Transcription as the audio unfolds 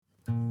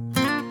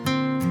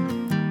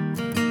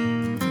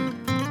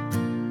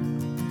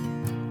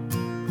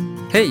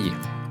Hej!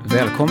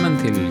 Välkommen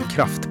till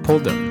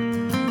Kraftpodden.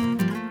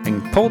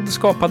 En podd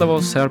skapad av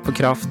oss här på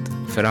Kraft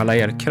för alla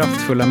er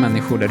kraftfulla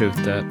människor där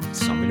ute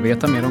som vill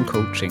veta mer om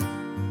coaching.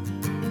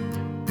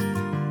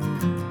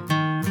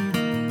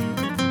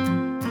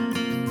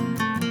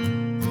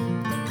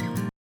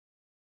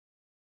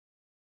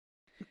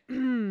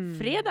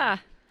 Fredag!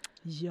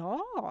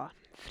 Ja,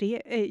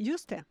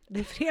 just det. Det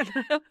är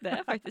fredag. Det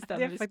är faktiskt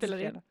den vi spelar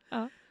in. fredag.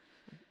 Ja.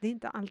 Det är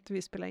inte alltid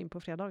vi spelar in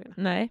på fredagarna.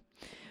 Nej,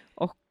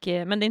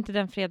 men det är inte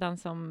den fredagen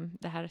som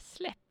det här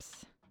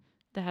släpps.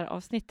 Det här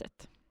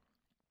avsnittet.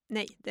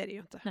 Nej, det är det ju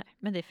inte. Nej,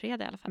 men det är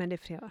fredag i alla fall. Men det är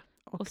fredag.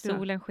 Och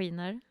solen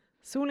skiner.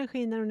 Solen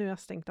skiner och nu har jag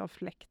stängt av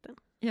fläkten.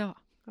 Ja.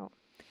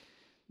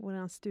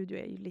 Vår studio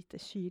är ju lite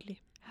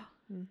kylig.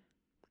 Mm.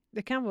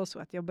 Det kan vara så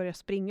att jag börjar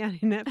springa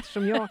här inne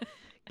eftersom jag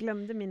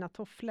glömde mina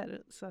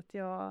tofflor. Så att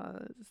jag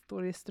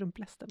står i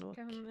strumplästen. Och...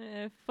 Kan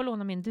få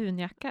låna min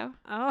dunjacka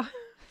Ja.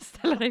 och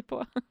ställa dig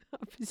på. Ja,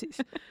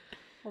 precis.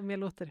 Om jag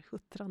låter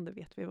huttrande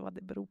vet vi vad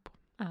det beror på.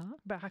 Ja.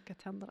 Börjar hacka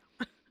tänderna.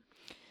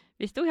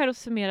 Vi stod här och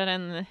summerade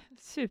en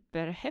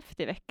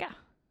superhäftig vecka.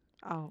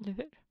 Ja. Eller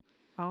hur?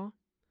 Ja.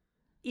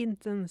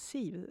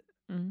 Intensiv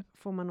Mm.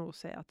 får man nog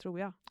säga, tror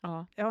jag.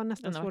 Ja. Jag har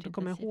nästan Den har svårt varit att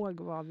komma intensiv. ihåg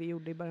vad vi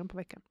gjorde i början på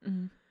veckan.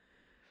 Mm.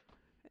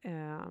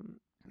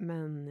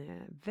 Men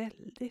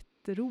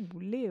väldigt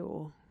rolig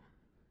och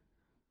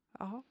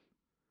ja.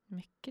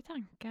 Mycket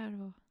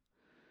tankar och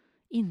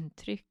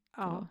intryck.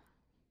 Ja. Och...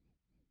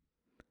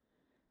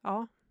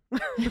 Ja.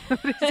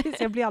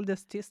 Precis, jag blir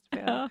alldeles tyst. För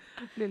Ja.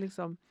 jag blir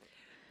liksom...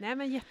 Nej,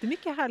 men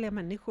jättemycket härliga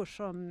människor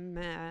som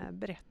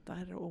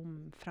berättar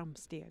om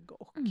framsteg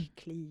och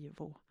kliv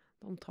och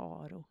de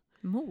tar och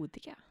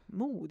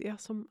modiga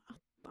som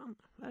attan,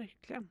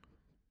 verkligen.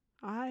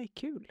 Ja, det är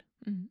kul.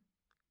 Mm.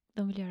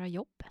 De vill göra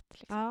jobbet.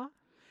 Liksom. Ja.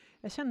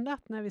 Jag kände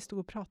att när vi stod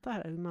och pratade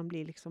här, man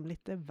blir liksom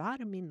lite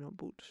varm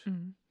inombords.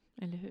 Mm.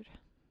 Eller hur?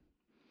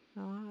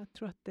 Ja, jag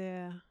tror att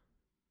det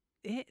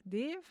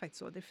är faktiskt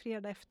så. Det är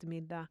fredag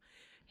eftermiddag.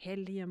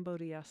 Helgen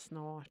börjar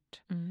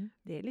snart. Mm.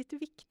 Det är lite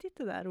viktigt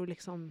det där att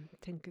liksom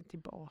tänka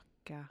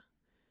tillbaka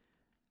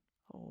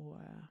och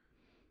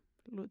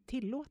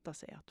tillåta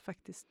sig att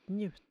faktiskt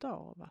njuta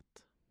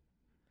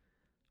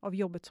av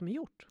jobbet som är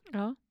gjort.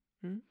 Ja.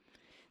 Mm.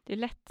 Det är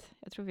lätt.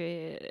 Jag tror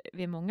vi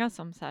är många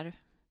som så här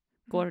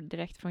går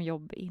direkt från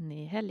jobb in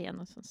i helgen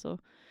och så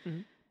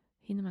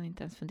hinner man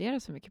inte ens fundera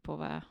så mycket på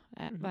vad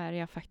är det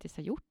jag faktiskt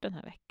har gjort den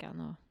här veckan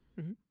och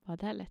vad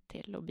det har lett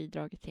till och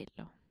bidragit till.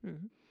 Och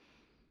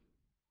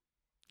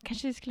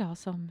kanske vi skulle ha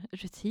som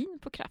rutin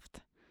på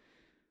Kraft.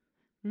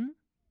 Mm.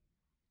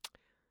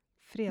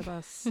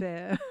 Fredags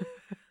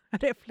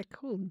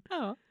reflektion.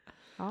 Ja.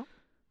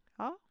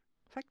 Ja,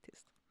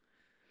 faktiskt.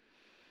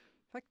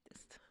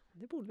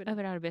 Det borde vi.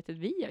 Över arbetet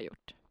vi har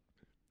gjort.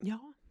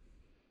 Ja,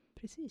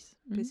 precis.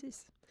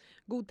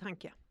 God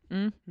tanke.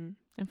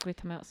 Den får vi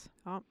ta med oss.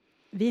 Ja.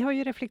 Vi har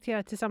ju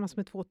reflekterat tillsammans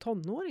med 2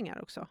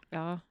 tonåringar också.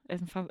 Ja,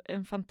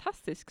 en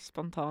fantastisk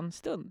spontan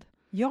stund.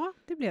 Ja,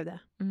 det blev det.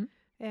 Mm.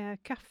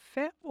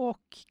 Kaffe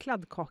och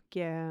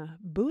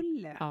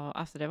kladdkakebulle. Ja,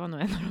 alltså det var nog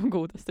en av de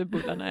godaste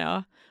bullarna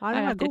jag Ja,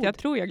 det var god. Jag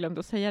tror jag glömde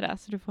att säga det,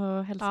 så du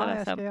får hälsa det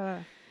jag sen. ska göra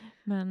det.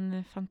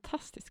 Men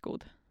fantastiskt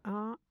god.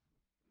 Ja,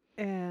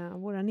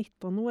 våra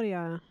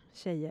 19-åriga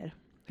tjejer,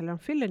 eller de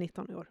fyller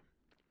 19 år,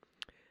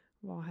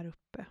 var här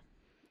uppe.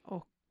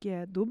 Och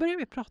då började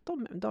vi prata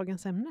om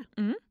dagens ämne.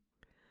 Mm.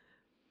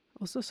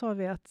 Och så sa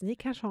vi att ni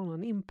kanske har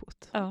någon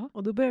input. Ja.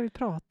 Och då började vi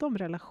prata om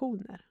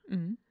relationer.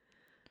 Mm.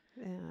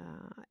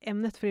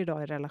 Ämnet för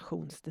idag är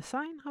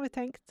relationsdesign, har vi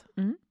tänkt.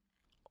 Mm.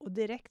 Och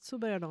direkt så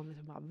började de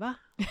liksom bara, va?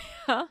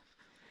 Ja.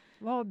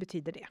 Vad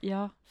betyder det?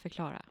 Ja,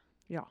 förklara.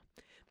 Ja.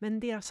 Men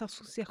deras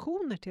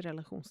associationer till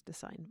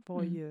relationsdesign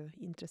var ju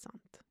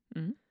intressant.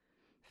 Mm.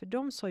 För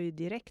de sa ju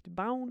direkt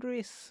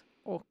boundaries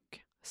och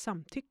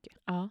samtycke.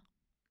 Ja.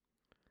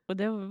 Och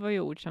det var ju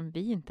ord som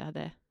vi inte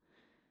hade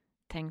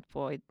tänkt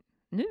på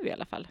nu i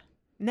alla fall.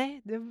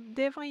 Nej,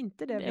 det var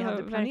inte det vi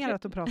hade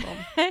planerat att prata om.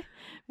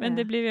 Men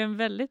det blev ju en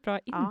väldigt bra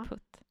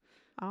input.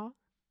 Ja,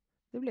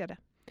 det blev det.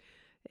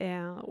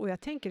 Och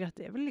jag tänker att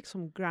det är väl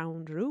liksom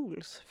ground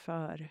rules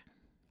för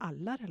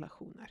alla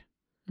relationer.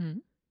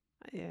 Mm.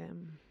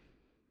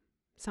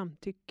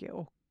 Samtycke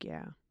och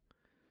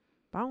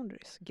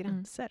boundaries,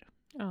 gränser.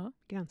 Ja.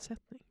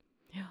 Gränssättning.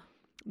 Ja.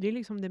 Det är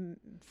liksom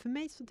för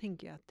mig så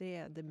tänker jag att det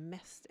är det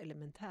mest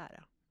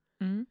elementära.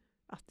 Mm.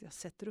 Att jag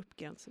sätter upp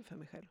gränser för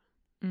mig själv.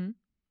 Mm.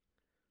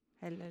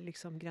 Eller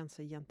liksom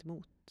gränser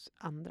gentemot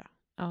andra.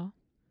 Ja.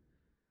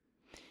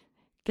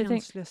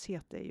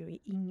 Gränslöshet är ju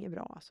inget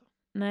bra alltså.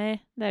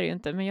 Nej, det är det ju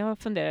inte. Men jag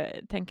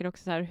tänker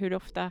också så här, hur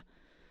ofta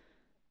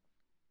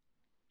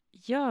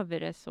gör vi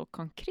det så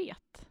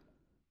konkret?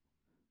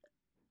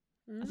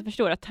 Alltså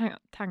förstår att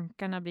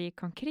tankarna blir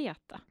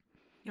konkreta.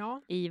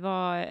 Ja. I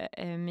vad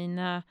är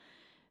mina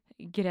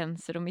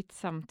gränser och mitt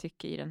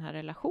samtycke i den här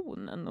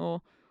relationen.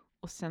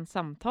 Och sen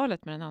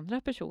samtalet med den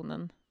andra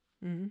personen.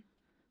 Mm.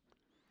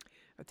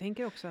 Jag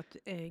tänker också att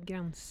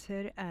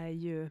gränser är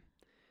ju...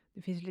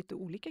 Det finns lite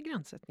olika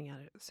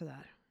gränssättningar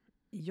sådär.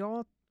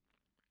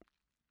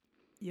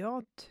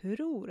 Jag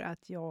tror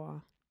att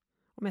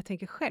om jag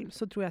tänker själv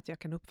så tror jag att jag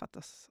kan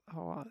uppfattas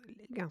ha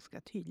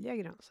ganska tydliga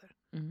gränser.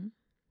 Mm.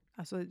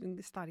 Alltså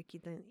en stark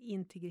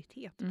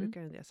integritet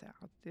brukar jag säga.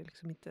 Att det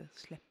liksom inte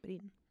släpper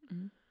in.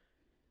 Mm.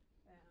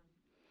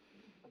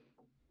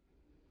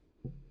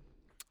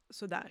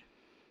 Sådär.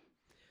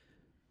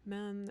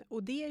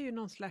 Och det är ju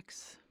någon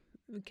slags,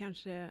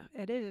 kanske,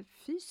 är det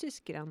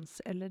fysisk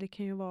gräns? Eller det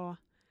kan ju vara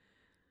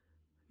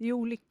i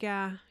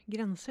olika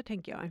gränser,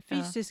 tänker jag. En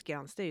fysisk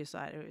gräns, det är ju så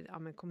här, ja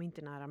men kom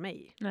inte nära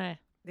mig.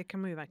 Nej. Det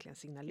kan man ju verkligen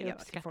signalera. Jag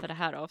uppskattar det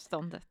här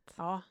avståndet.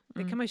 Ja,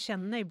 det kan man ju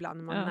känna ibland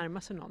när man närmar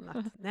sig någon.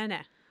 Att,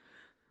 nej.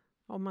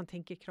 Om man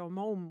tänker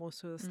krama om och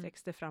så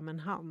sträcks det fram en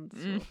hand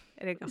så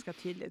är det ganska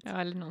tydligt.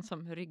 Ja, eller någon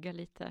som ryggar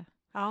lite.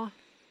 Ja,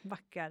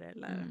 backar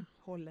eller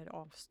håller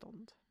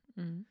avstånd.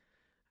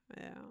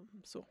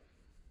 Så.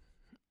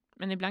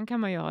 Men ibland kan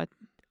man ju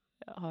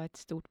ha ett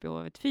stort behov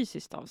av ett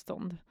fysiskt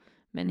avstånd.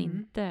 Men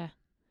inte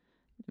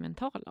det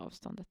mentala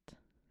avståndet.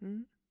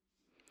 Mm.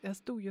 Jag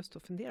stod just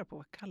och funderade på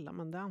vad kallar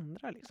man det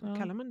andra? Liksom. Ja.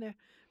 Kallar man det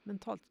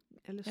mentalt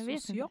eller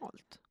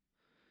socialt?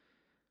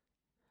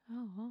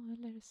 Ja,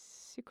 eller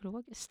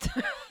psykologiskt.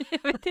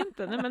 Jag vet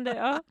inte. Nej, men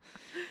det,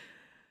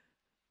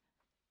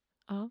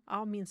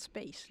 ja, min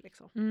space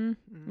liksom.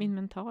 Min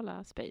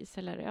mentala space.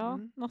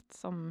 Eller något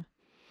som...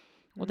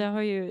 Och det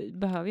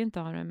behöver ju inte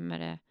ha det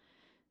med det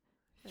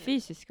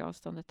fysiska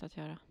avståndet att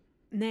göra.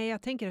 Nej,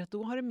 jag tänker att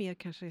då har det mer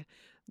kanske...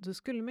 Då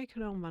skulle man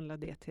kunna omvandla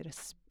det till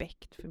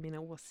respekt för mina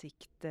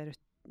åsikter.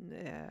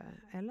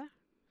 Eller?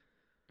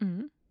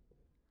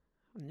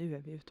 Nu är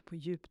vi ute på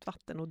djupt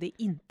vatten och det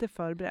är inte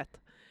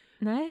förberett.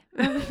 Nej,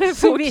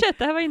 fortsätt.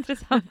 Det här var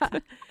intressant.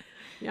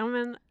 Ja,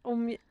 men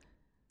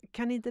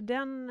kan inte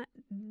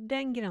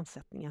den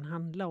gränssättningen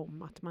handla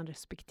om att man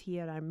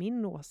respekterar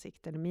min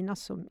åsikt eller mina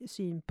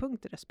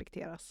synpunkter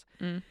respekteras?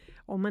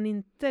 Om man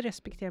inte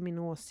respekterar min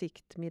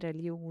åsikt, min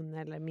religion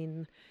eller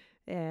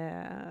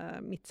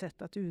mitt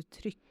sätt att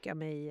uttrycka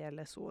mig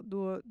eller så,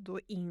 då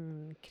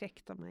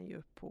inkräktar man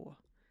ju på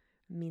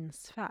min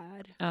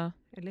sfär. Ja.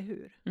 Eller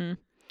hur?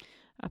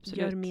 Absolut.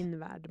 Gör min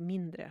värld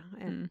mindre.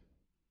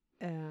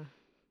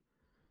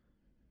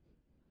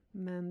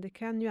 Men det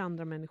kan ju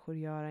andra människor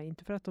göra,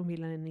 inte för att de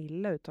vill en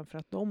illa utan för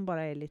att de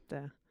bara är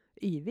lite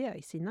yviga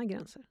i sina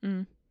gränser.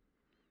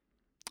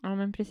 Ja,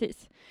 men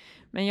precis.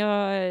 Men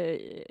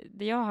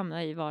det jag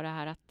hamnade i var det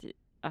här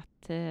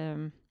att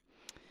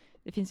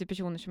det finns ju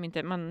personer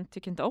som man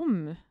tycker inte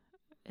om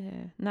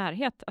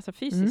närhet, alltså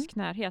fysisk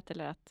närhet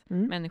eller att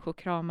människor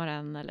kramar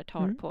en eller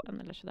tar på en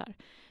eller sådär.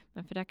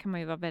 Men för där kan man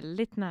ju vara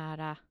väldigt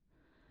nära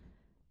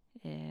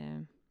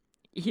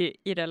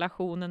i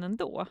relationen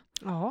ändå.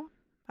 Ja,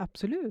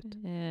 absolut.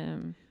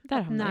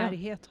 Där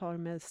närhet har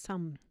med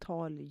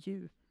samtal,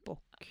 djup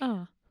och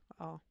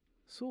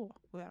så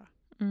att göra.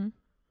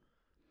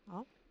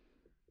 Ja.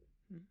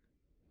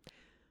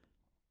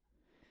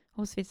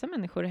 Hos vissa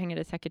människor hänger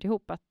det säkert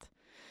ihop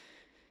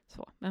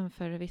men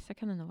för vissa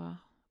kan det nog vara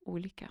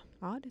olika.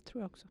 Ja, det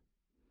tror jag också.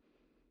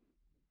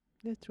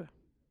 Det tror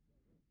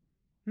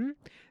jag.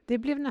 Det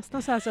blev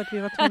nästan så att vi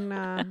var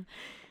tvungna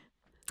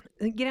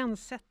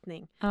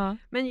gränssättning. Ja.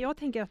 Men jag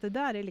tänker att det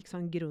där är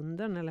liksom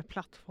grunden eller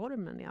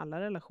plattformen i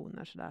alla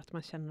relationer. Så där, att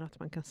man känner att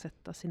man kan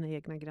sätta sina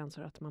egna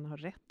gränser. Att man har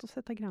rätt att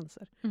sätta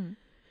gränser.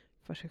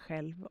 För sig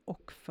själv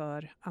och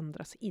för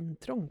andras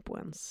intrång på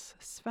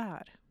ens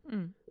sfär.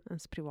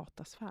 Ens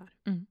privata sfär.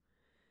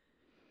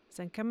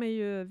 Sen kan man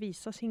ju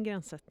visa sin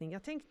gränssättning.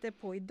 Jag tänkte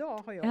på idag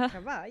har jag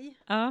kavaj.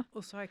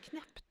 Och så har jag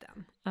knäppt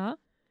den.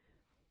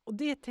 Och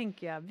det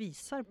tänker jag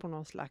visar på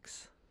någon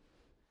slags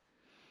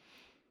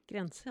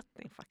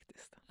gränssättning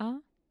faktiskt.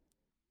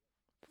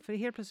 För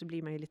helt plötsligt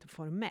blir man ju lite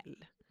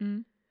formell.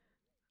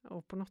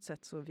 Och på något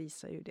sätt så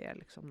visar ju det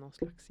liksom någon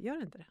slags, gör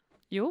det inte det?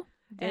 Jo.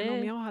 Än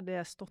om jag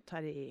hade stått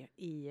här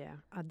i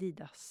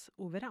Adidas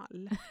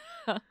overall.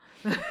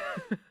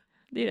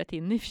 Det är rätt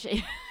inne i och för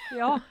sig.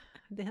 Ja,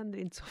 det händer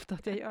inte så ofta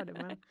att jag gör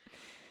det.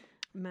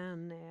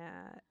 Men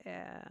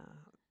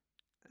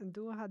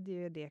då hade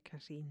ju det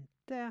kanske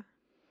inte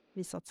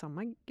visat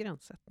samma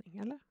gränssättning,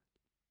 eller?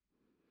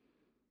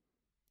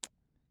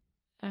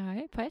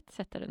 Nej, på ett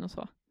sätt är det nog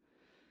så.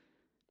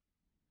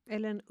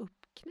 Eller en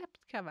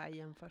uppknäppt kavaj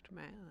jämfört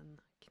med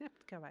en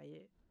knäppt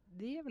kavaj.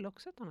 Det är väl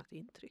också ett annat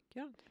intryck,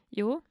 gör det inte?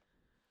 Jo,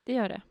 det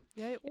gör det.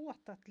 Jag är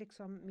åt att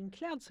liksom, min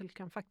klädsel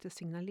kan faktiskt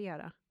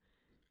signalera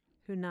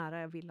hur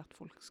nära jag vill att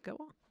folk ska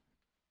vara.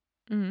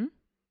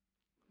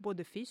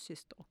 Både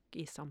fysiskt och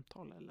i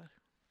samtal, eller?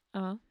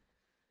 Ja.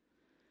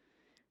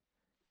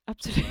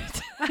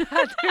 Absolut.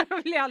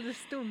 Det blir alldeles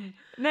stum.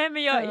 Nej,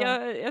 men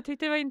jag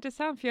tyckte det var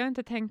intressant för jag har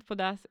inte tänkt på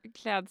det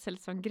klädsel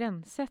som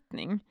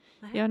gränssättning.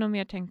 Nej. Jag har nog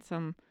mer tänkt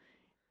som,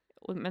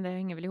 men det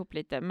hänger väl ihop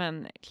lite,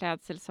 men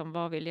klädsel som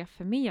vad vill jag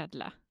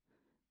förmedla?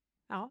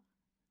 Ja.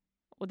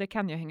 Och det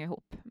kan ju hänga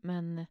ihop,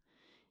 men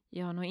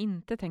jag har nog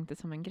inte tänkt det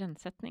som en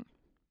gränssättning.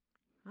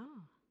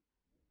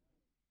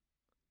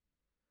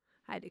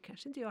 Nej, det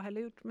kanske inte jag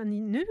heller gjort,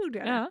 men nu gjorde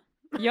jag det.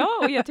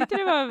 Ja, och jag tyckte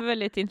det var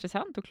väldigt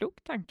intressant och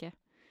klok tanke.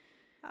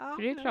 Ja,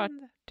 för det är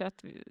klart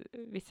att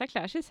vissa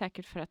klär sig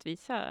säkert för att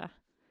visa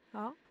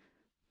Ja.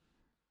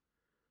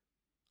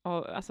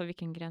 Och alltså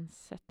vilken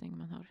gränssättning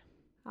man har.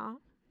 Ja.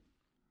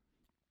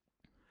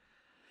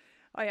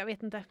 Ja, jag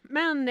vet inte.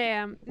 Men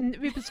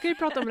vi ska ju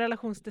prata om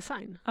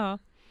relationsdesign. Ja.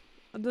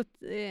 Och då,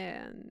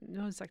 nu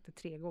har jag sagt det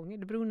 3 gånger.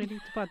 Det beror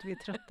lite på att vi är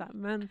trötta.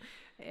 Men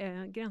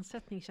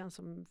gränssättning känns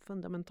som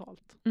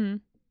fundamentalt. Mm.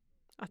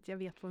 Att jag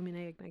vet var mina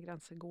egna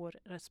gränser går.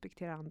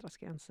 Respektera andras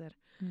gränser.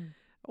 Mm.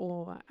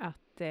 Och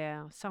att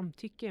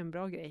samtycke är en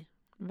bra grej.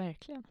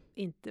 Verkligen.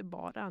 Inte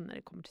bara när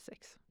det kommer till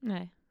sex.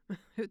 Nej.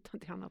 Utan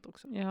till annat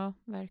också. Ja,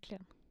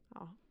 verkligen.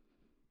 Ja.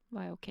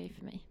 Vad är okej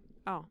för mig?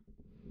 Ja.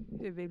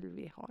 Hur vill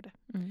vi ha det?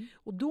 Mm.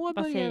 Och då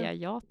Vad säger jag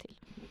ja till?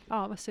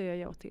 Ja, vad säger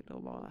jag till?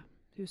 Och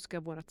hur ska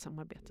vårt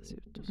samarbete se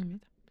ut? Och så Mm.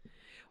 vidare.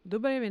 Och då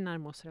börjar vi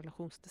närma oss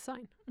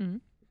relationsdesign. Mm.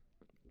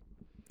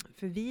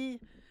 För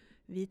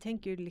vi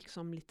tänker ju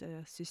liksom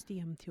lite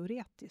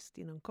systemteoretiskt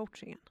inom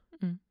coachingen.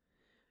 Mm.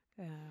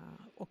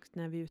 Och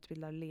när vi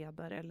utbildar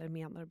ledare eller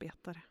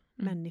medarbetare,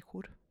 Mm.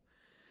 människor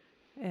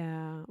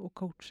och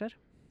coacher.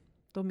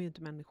 De är ju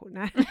inte människor,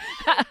 nej.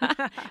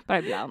 Bara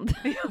ibland.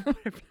 Ja, bara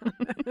ibland.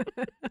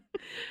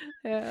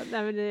 Nej,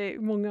 men i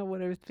många av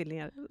våra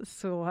utbildningar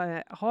så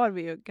har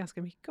vi ju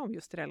ganska mycket om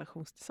just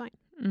relationsdesign.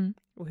 Mm.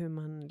 Och hur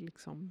man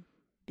liksom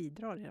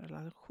bidrar i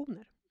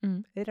relationer.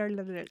 Mm. Jag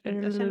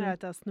känner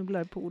att jag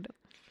snubblar på orden.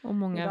 Och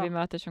många idag. vi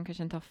möter som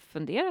kanske inte har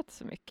funderat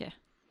så mycket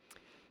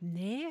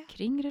Nej,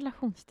 kring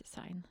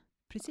relationsdesign.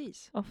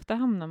 precis. Ofta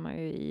hamnar man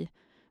ju i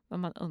vad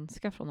man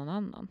önskar från någon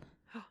annan.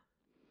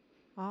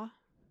 Ja,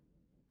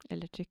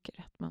 Eller tycker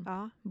att man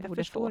jag borde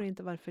förstår få.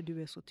 inte varför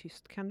du är så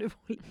tyst. Kan du vara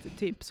lite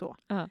typ så?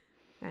 Ja.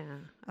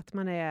 Att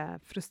man är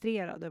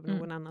frustrerad över Mm.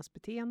 någon annans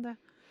beteende.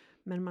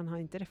 Men man har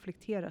inte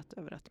reflekterat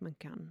över att man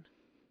kan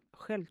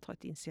själv ta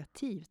ett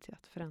initiativ till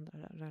att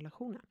förändra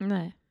relationen.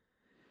 Nej.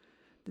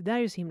 Det där är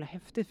ju så himla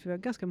häftigt. För vi har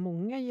ganska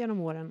många genom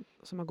åren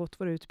som har gått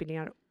våra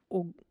utbildningar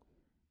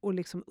och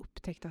liksom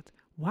upptäckt att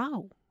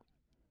wow,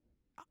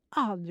 jag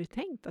har aldrig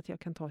tänkt att jag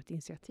kan ta ett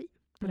initiativ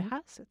på det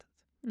här sättet.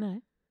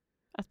 Nej.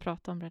 Att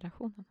prata om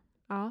relationen.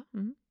 Ja.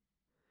 Mm.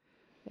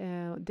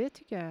 Det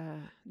tycker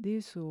jag, det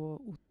är så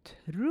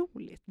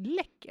otroligt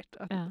läckert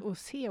att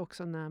se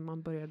också när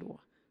man börjar då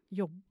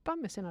jobba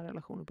med sina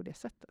relationer på det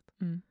sättet.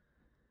 Mm.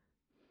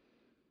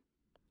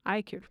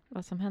 Ja, kul.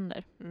 Vad som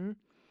händer. Mm.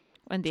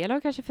 Och en del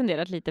har kanske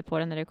funderat lite på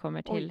det när det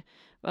kommer till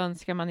vad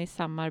önskar man i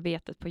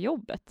samarbetet på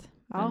jobbet.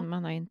 Ja. Men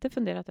man har inte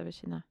funderat över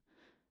sina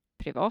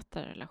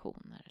privata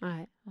relationer.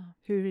 Nej. Ja.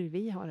 Hur vill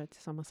vi ha det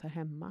tillsammans här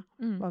hemma?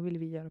 Mm. Vad vill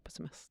vi göra på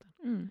semestern?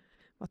 Mm.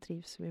 Vad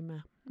trivs vi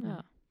med?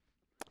 Ja.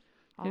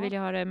 Ja. Hur vill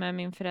jag ha det med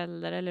min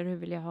förälder eller hur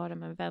vill jag ha det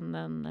med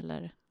vännen?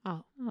 Eller...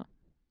 Ja. Ja.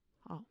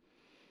 Ja.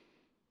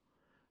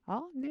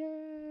 Ja, det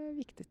är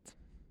viktigt.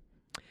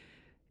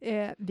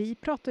 Vi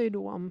pratar ju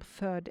då om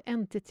third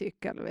entity,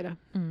 kallar vi det.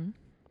 Mm.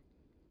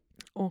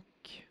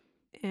 Och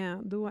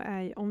då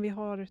är, om vi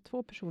har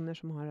 2 personer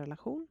som har en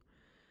relation,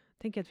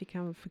 tänker jag att vi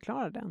kan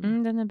förklara den.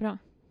 Mm, den är bra.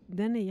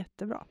 Den är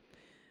jättebra.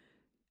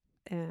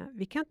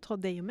 Vi kan ta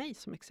dig och mig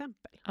som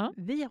exempel. Ja.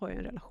 Vi har ju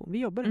en relation, vi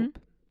jobbar Mm. ihop.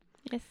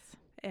 Yes.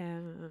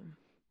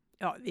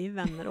 Ja, vi är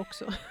vänner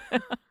också.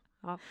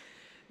 Ja.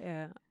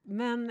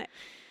 Men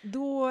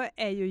då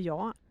är ju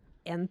jag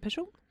en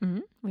person.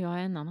 Mm. Och jag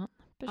är en annan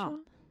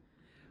person.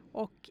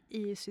 Och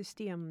i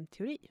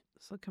systemteori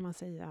så kan man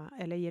säga,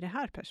 eller i det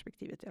här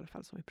perspektivet i alla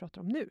fall som vi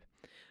pratar om nu,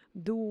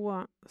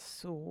 då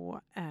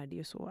så är det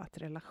ju så att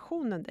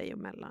relationen dig och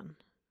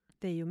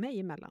mig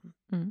emellan,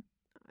 Mm.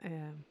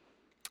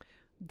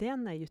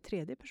 den är ju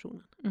tredje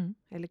personen. Mm.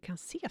 Eller kan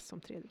ses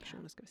som tredje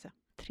personen, ska vi säga.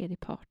 Tredje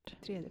part.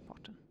 Tredje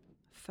parten.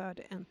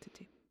 Third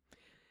entity.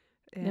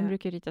 Den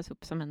brukar ritas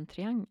upp som en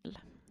triangel.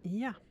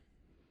 Ja.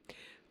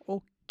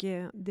 Och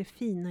det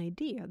fina i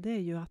det är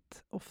ju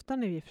att ofta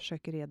när vi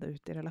försöker reda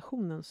ut i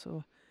relationen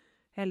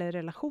eller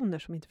relationer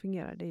som inte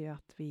fungerar, det är ju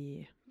att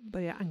vi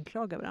börjar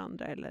anklaga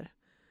varandra eller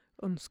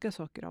önska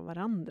saker av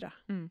varandra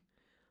Mm.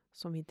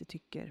 som vi inte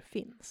tycker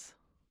finns.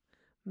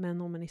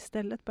 Men om man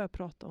istället börjar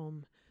prata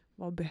om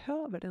vad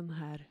behöver den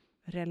här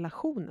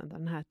relationen,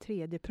 den här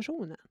tredje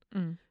personen,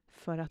 Mm.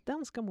 för att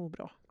den ska må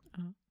bra.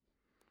 Ja.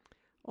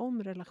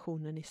 Om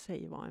relationen i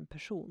sig var en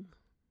person,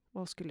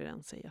 vad skulle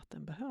den säga att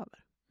den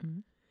behöver?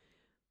 Mm.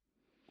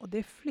 Och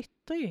det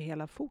flyttar ju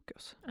hela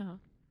fokus. Ja.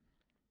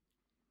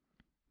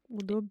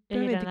 Och då I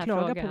behöver vi den inte här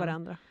klaga frågan, på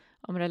varandra.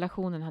 Om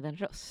relationen hade en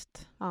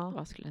röst, Ja.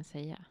 vad skulle den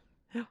säga?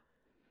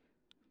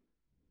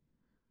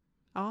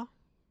 Ja.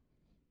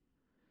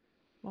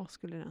 Vad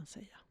skulle den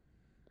säga?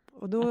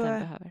 Och då, Att den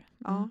behöver.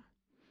 ja, Mm.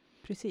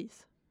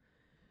 precis.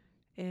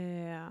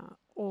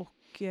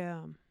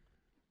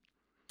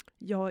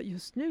 Ja,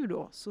 just nu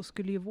då så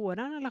skulle ju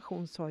våran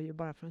relation, sa ju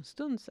bara för en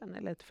stund sedan,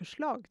 eller ett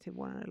förslag till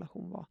våran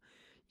relation var,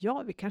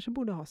 ja, vi kanske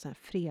borde ha så här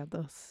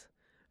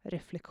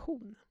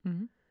fredagsreflektion.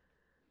 Mm.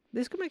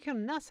 Det skulle man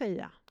kunna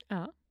säga.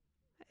 Ja.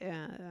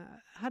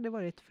 Hade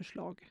varit ett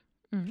förslag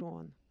Mm.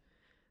 från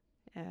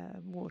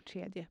vår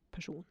tredje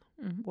person,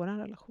 Mm. våran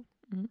relation.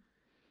 Mm.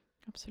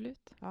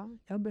 Absolut. Ja,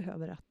 jag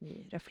behöver att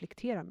ni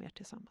reflekterar mer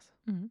tillsammans.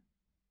 Mm.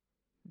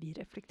 Vi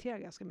reflekterar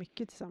ganska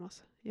mycket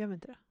tillsammans, gör vi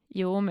inte det?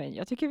 Jo, men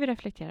jag tycker vi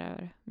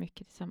reflekterar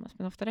mycket tillsammans.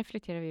 Men ofta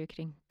reflekterar vi ju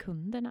kring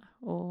kunderna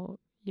och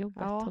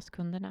jobbet hos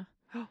kunderna.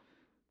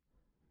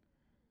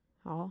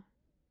 Ja,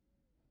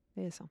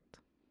 det är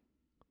sant.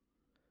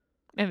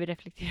 Men vi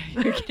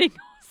reflekterar ju kring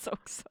oss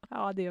också.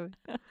 Ja, det gör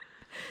vi.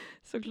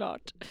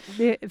 Såklart.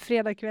 Det är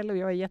fredag kväll och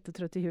jag är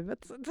jättetrött i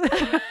huvudet. Så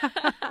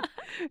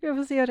jag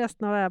får se hur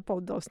resten av det här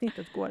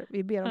poddavsnittet går.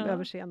 Vi ber om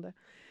överseende.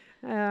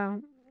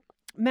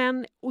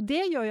 Och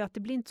det gör ju att det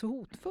blir inte så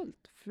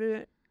hotfullt.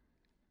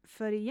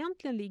 För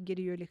egentligen ligger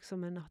det ju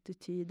liksom en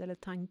attityd eller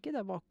tanke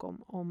där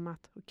bakom om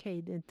att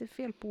okej, det är inte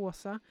fel på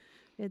Åsa,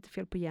 det är inte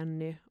fel på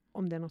Jenny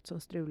om det är något som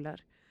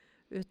strular.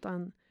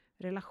 Utan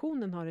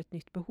relationen har ett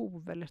nytt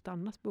behov eller ett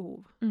annat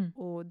behov.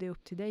 Och det är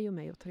upp till dig och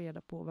mig att ta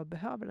reda på vad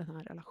behöver den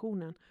här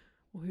relationen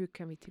och hur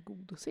kan vi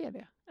tillgodose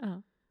det.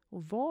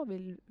 Och vad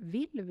vill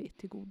vi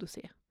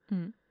tillgodose?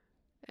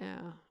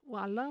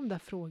 Och alla de där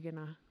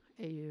frågorna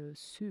är ju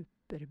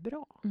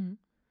superbra.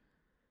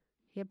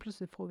 Helt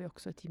plötsligt får vi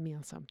också ett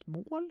gemensamt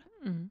mål.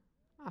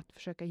 Att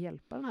försöka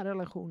hjälpa den här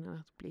relationen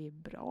att bli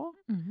bra.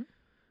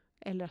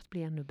 Eller att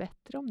bli ännu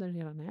bättre om den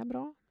redan är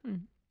bra.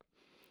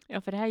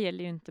 Ja, för det här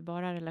gäller ju inte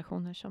bara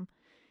relationer som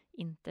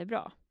inte är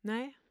bra.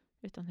 Nej.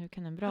 Utan hur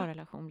kan en bra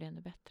relation bli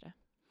ännu bättre?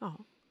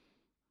 Ja.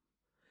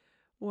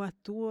 Och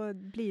att då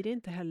blir det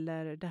inte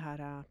heller det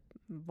här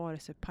vare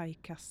sig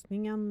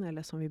pajkastningen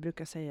eller som vi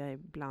brukar säga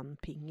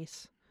ibland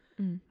pingis.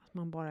 Att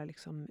man bara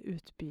liksom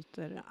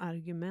utbyter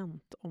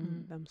argument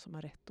om vem som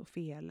har rätt och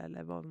fel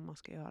eller vad man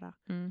ska göra.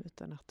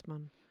 Utan att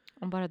man...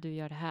 Om bara du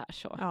gör det här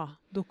så. Ja,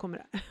 då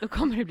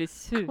kommer det bli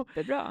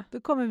superbra.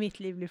 Då kommer mitt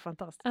liv bli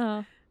fantastiskt.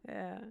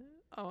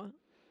 Ja.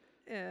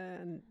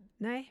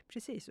 Nej,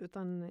 precis.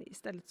 Utan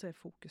istället så är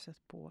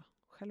fokuset på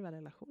själva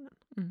relationen.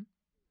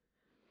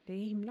 Det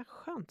är ett himla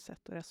skönt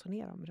sätt att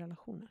resonera om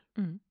relationer.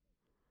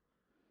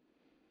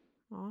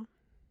 Ja.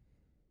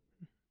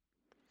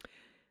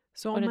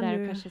 Så och det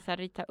där kanske så här,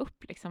 rita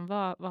upp liksom,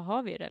 vad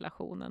har vi i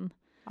relationen?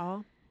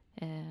 Ja.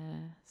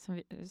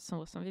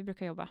 Som vi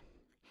brukar jobba.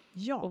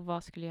 Ja. Och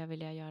vad skulle jag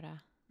vilja göra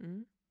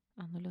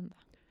annorlunda?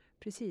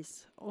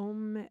 Precis.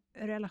 Om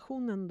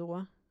relationen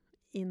då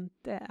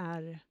inte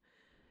är...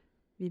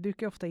 Vi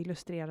brukar ofta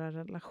illustrera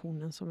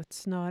relationen som ett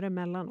snöre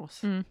mellan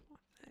oss.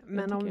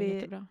 Men om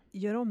vi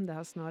gör om det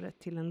här snöret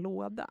till en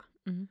låda.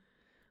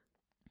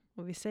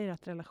 Och vi säger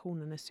att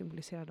relationen är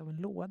symboliserad av en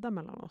låda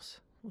mellan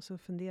oss. Och så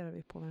funderar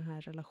vi på vad den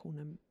här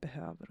relationen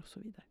behöver och så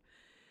vidare.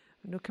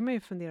 Men då kan man ju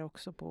fundera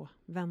också på att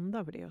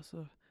vända på det. Och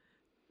så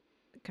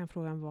kan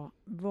frågan vara,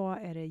 vad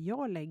är det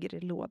jag lägger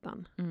i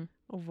lådan?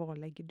 Och vad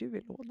lägger du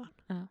i lådan?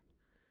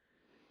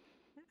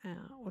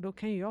 Och då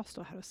kan ju jag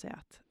stå här och säga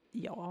att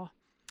jag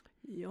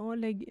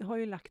har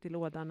ju lagt i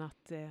lådan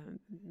att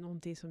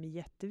någonting som är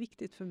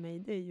jätteviktigt för mig,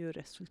 det är ju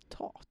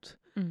resultat.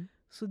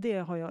 Så det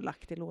har jag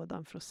lagt i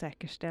lådan för att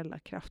säkerställa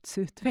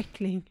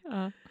kraftsutveckling.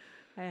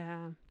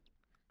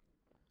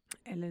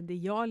 Eller det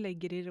jag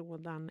lägger i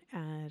lådan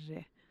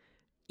är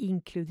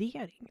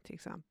inkludering till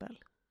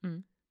exempel.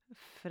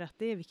 För att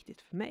det är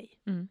viktigt för mig.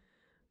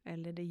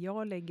 Eller det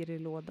jag lägger i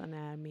lådan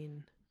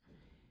är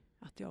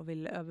att jag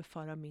vill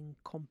överföra min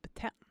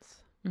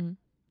kompetens.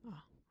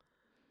 Ja.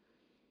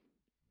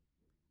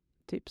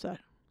 Typ så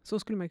här. Så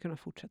skulle man kunna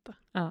fortsätta.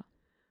 Ja.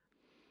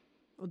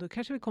 Och då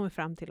kanske vi kommer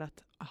fram till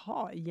att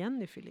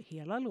Jenny fyller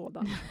hela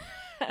lådan.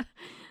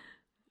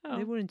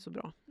 Det vore inte så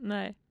bra.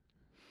 Nej.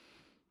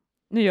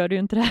 Nu gör du ju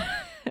inte det.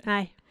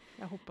 Nej,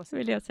 jag hoppas inte.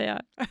 Vill jag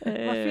säga.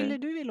 Vad fyller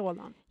du i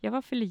lådan? Ja,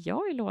 vad fyller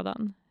jag i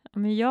lådan?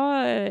 Men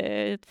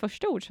ett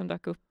första ord som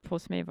dök upp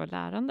hos mig var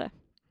lärande.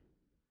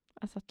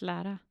 Alltså att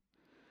lära.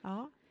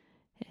 Ja.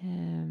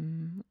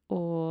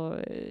 Och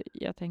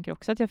jag tänker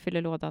också att jag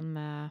fyller lådan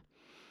med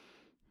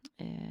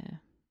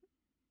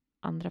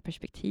andra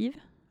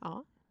perspektiv.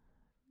 Ja.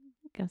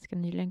 Ganska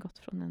nyligen gått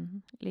från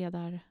en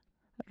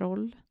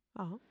ledarroll.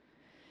 Ja.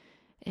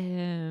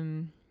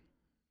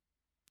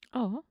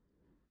 Ja.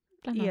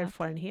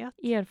 Erfarenhet.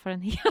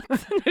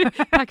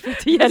 Tack för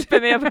att du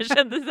hjälper mig. Jag bara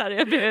kände så här,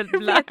 jag blev helt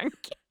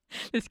blank.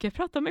 Nu ska jag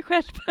prata om mig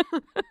själv.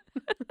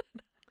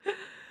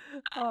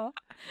 Ja.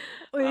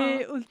 Och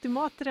i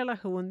ultimat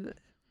relation,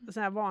 så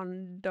här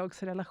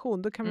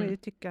vardagsrelation, då kan man ju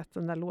tycka att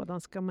den där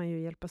lådan ska man ju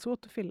hjälpas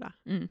åt att fylla.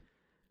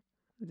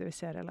 Det vill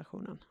säga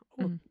relationen. Och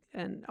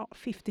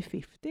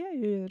 50-50 är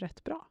ju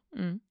rätt bra.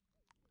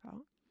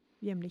 Ja.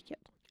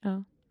 Jämlikhet.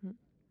 Ja.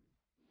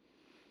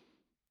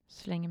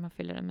 Så länge man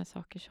fyller den med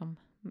saker som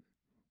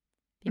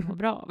vi mår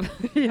bra av.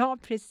 Ja,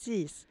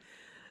 precis.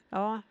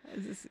 Ja,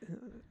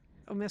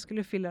 om jag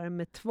skulle fylla den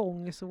med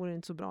tvång så vore det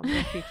inte så bra med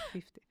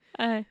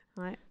 50-50.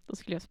 Nej, då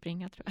skulle jag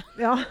springa tror jag.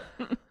 Ja.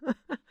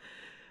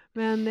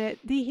 Men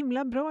det är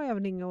himla bra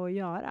övning att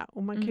göra.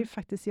 Och man kan ju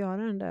faktiskt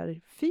göra den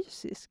där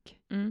fysisk.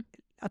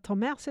 Att ta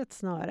med sig ett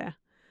snöre.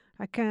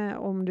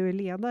 Om du är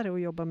ledare och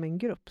jobbar med en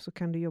grupp så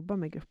kan du jobba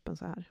med gruppen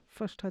så här.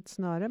 Först ha ett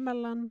snöre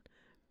mellan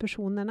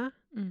personerna.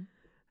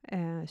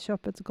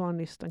 Köp ett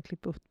garnnystan,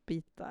 klipp upp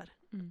bitar.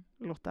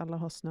 Låt alla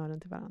ha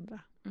snören till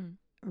varandra.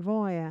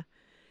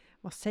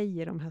 Vad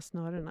säger de här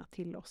snörena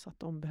till oss att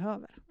de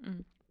behöver?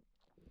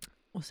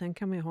 Och sen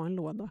kan man ju ha en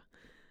låda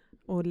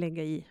och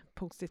lägga i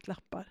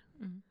post-it-lappar.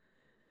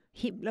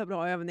 Himla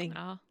bra övning.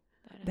 Ja,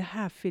 det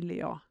här fyller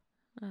jag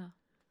ja.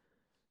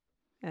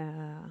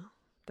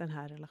 Den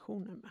här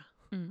relationen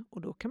med.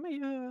 Och då kan man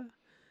ju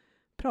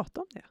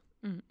prata om det.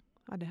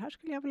 Ja, det här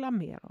skulle jag vilja ha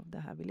mer av. Det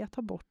här vill jag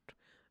ta bort.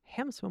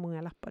 Hemskt vad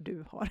många lappar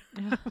du har.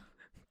 Ja.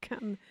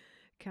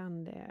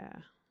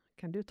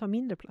 Kan du ta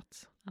mindre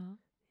plats Ja.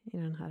 i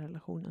den här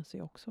relationen så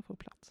jag också får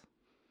plats?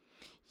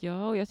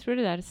 Ja, och jag tror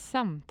det där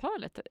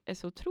samtalet är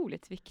så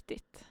otroligt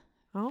viktigt.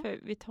 Ja. För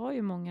vi tar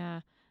ju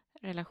många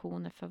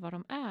relationer för vad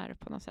de är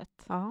på något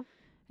sätt. Ja.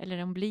 Eller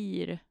de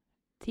blir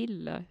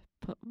till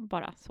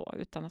bara så,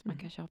 utan att man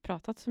kanske har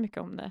pratat så mycket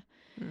om det.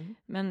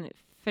 Men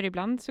för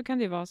ibland så kan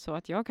det ju vara så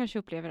att jag kanske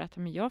upplever att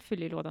men jag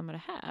fyller lådan med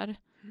det här.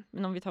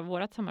 Men om vi tar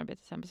vårat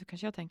samarbete till exempel så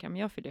kanske jag tänker att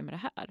jag fyller med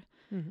det här.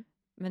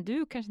 Men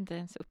du kanske inte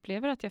ens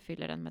upplever att jag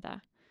fyller den med det.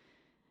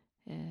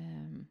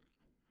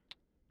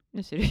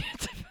 Nu ser du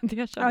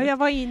jättefundersam ut. Ja, jag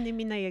var inne i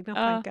mina egna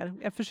tankar.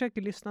 Jag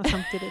försöker lyssna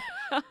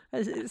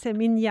samtidigt.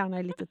 Min hjärna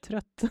är lite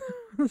trött.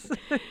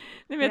 Nej,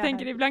 men jag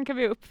tänker ibland kan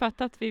vi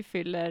uppfatta att vi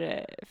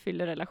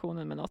fyller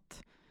relationen med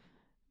något.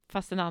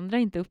 Fast den andra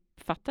inte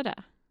uppfattar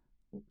det.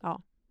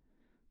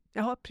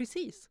 Ja,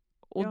 precis.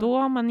 Och då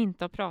om man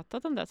inte har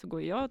pratat om det så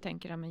går jag och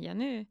tänker men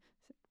Jenny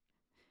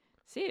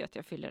ser ju att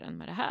jag fyller den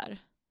med det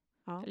här.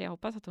 Ja. Eller jag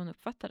hoppas att hon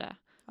uppfattar det.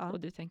 Ja. Och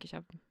du tänker så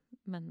här,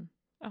 men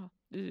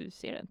du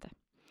ser det inte.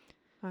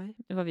 Nej.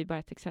 Det var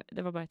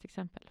bara ett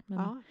exempel.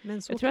 Men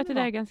men så jag tror att det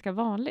där är ganska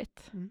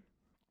vanligt.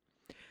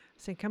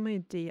 Sen kan man ju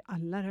inte i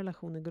alla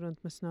relationer gå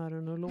runt med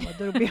snören och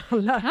lådor och be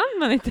alla. Kan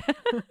man inte?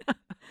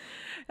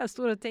 Jag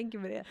står och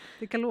tänker på det.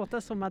 Det kan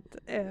låta som att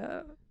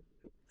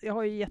jag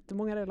har ju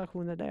jättemånga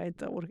relationer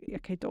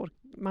där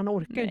man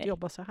orkar inte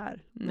jobba så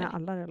här med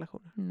alla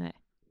relationer. Nej.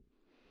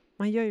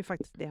 Man gör ju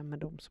faktiskt det med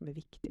de som är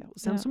viktiga. Och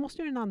sen så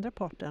måste ju den andra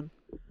parten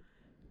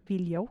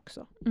vilja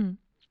också.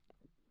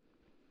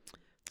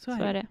 Så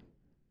är det.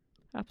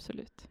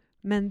 Absolut.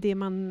 Men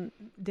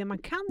det man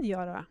kan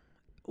göra,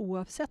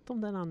 oavsett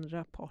om den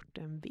andra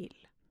parten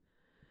vill,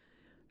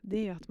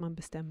 det är att man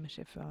bestämmer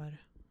sig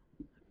för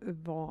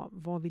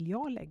vad vill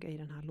jag lägga i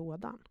den här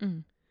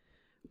lådan?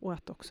 Och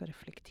att också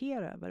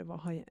reflektera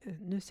över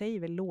nu säger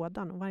vi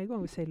lådan, och varje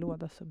gång vi säger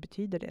låda så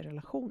betyder det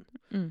relation.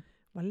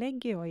 Vad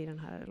lägger jag i den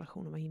här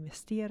relationen? Vad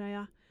investerar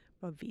jag?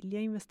 Vad vill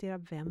jag investera?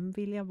 Vem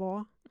vill jag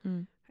vara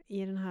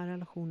i den här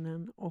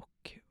relationen?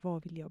 Och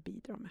vad vill jag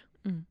bidra med?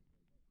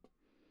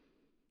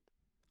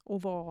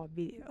 Och vad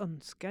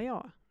önskar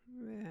jag?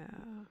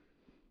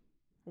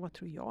 Och vad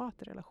tror jag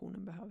att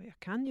relationen behöver? Jag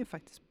kan ju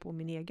faktiskt på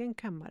min egen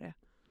kammare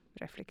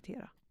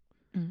reflektera.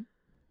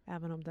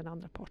 Även om den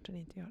andra parten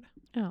inte gör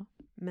det. Ja.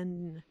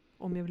 Men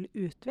om jag vill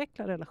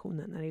utveckla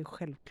relationen är det ju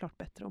självklart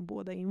bättre om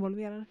båda är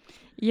involverade.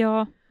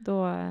 Ja,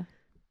 då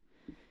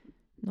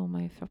når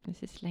man ju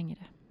förhoppningsvis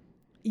längre.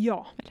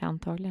 Ja. Eller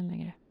antagligen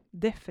längre.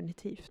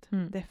 Definitivt.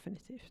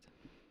 Definitivt.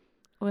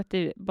 Och att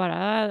det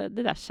bara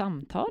det där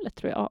samtalet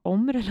tror jag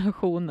om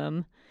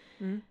relationen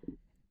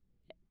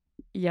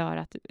gör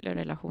att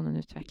relationen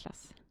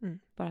utvecklas.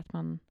 Bara att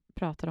man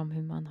pratar om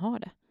hur man har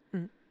det.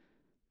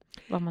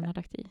 Vad man har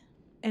lagt i.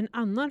 En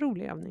annan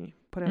rolig övning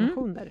på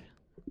relationer.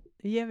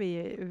 Nu ger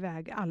vi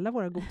iväg alla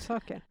våra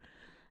godsaker.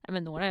 Ja,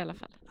 men några i alla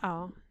fall.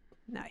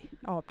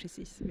 Ja,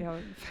 precis. Vi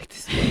har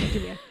faktiskt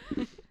mycket mer.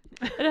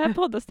 Det här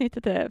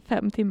poddavsnittet är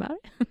 5 timmar.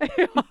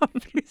 Ja,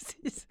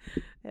 precis.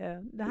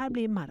 Det här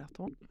blir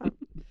maraton. Ja.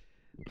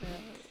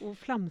 Och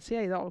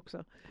flamsiga idag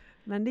också.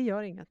 Men det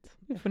gör inget.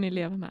 Det får ni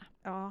leva med.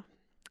 Ja.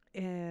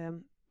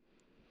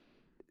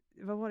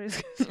 Vad var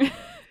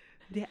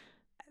det?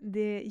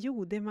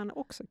 Det man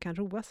också kan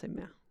roa sig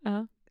med.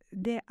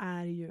 Det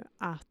är ju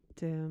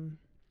att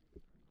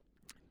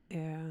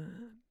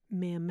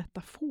med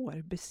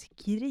metafor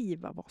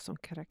beskriva vad som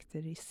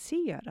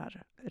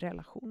karaktäriserar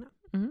relationen.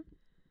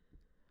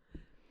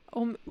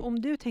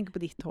 Om du tänker på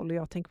ditt håll och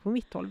jag tänker på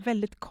mitt håll,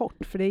 väldigt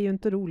kort, för det är ju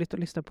inte roligt att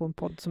lyssna på en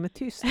podd som är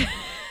tyst.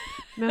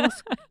 Men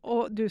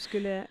och du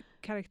skulle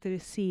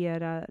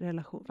karaktärisera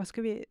relation. Vad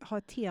ska vi ha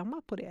ett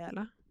tema på det,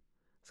 eller?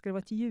 Ska det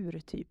vara ett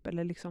djurtyp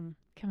eller liksom?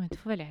 Kan man inte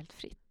få välja helt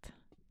fritt?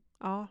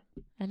 Ja.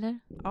 Eller?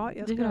 Ja,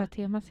 du vill ha ett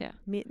tema, ser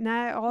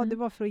jag. Det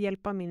var för att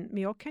hjälpa men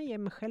jag kan ge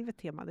mig själv ett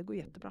tema, det går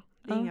jättebra.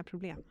 Det är inga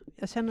problem.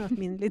 Jag känner att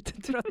min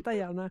lite trötta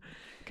hjärna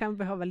kan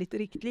behöva lite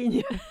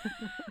riktlinjer.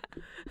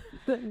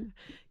 Den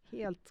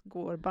helt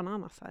går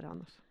bananas här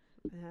annars.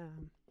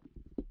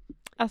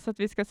 Alltså att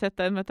vi ska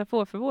sätta en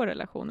metafor för vår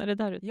relation, är det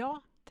där du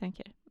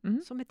tänker?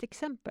 Som ett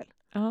exempel.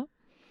 Ja.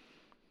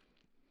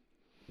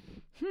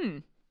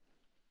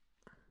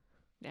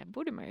 Det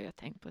borde man ju ha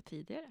tänkt på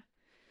tidigare.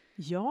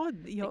 Ja,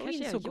 jag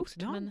insåg gjort,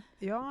 också. Men...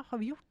 Ja, har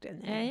vi gjort det?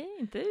 Nej,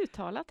 inte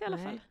uttalat i alla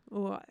fall.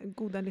 Och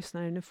goda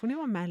lyssnare, nu får ni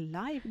vara med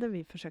live där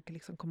vi försöker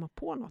liksom komma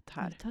på något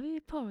här. Nu tar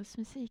vi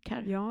pausmusik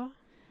här. Ja.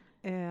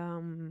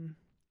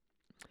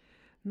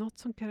 Något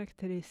som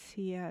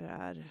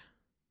karaktäriserar...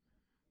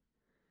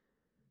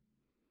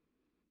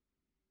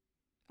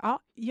 Ja,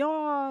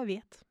 jag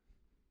vet.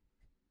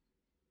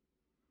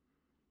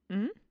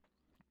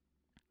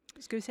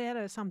 Ska vi säga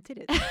det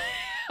samtidigt?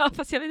 Ja,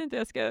 fast jag vet inte hur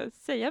jag ska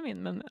säga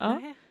min. Men, ja.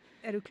 Nej.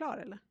 Är du klar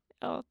eller?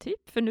 Ja,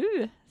 typ för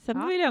nu.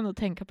 Sen vill jag nog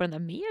tänka på den där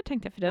mer,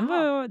 tänkte jag.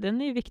 För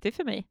den är ju viktig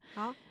för mig.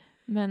 Ja.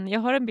 Men jag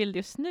har en bild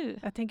just nu.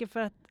 Jag tänker för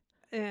att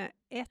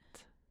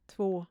 1,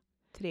 2,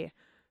 3.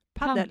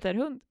 Paddel.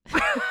 Panterhund.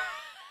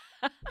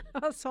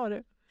 Vad sa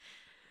du?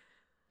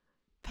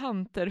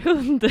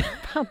 Panterhund.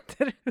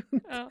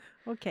 Panterhund. Ja.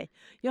 Okej.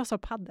 Jag sa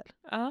paddel.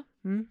 Ja.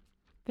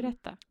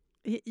 Berätta.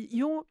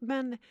 Jo,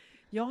 men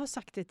jag har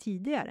sagt det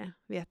tidigare,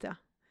 vet jag.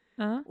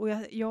 Och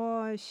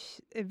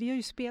vi har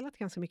ju spelat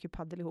ganska mycket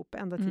paddel ihop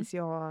ända tills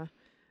jag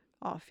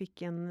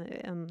fick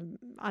en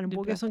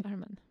armbåge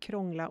som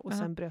krångla och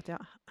sen bröt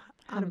jag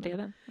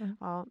armen.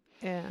 Ja,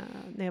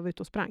 när jag var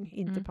ute och sprang,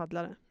 inte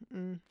paddlade.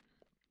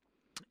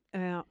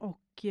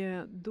 Och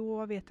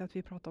då vet jag att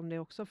vi pratade om det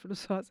också, för då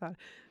sa jag så här,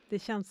 det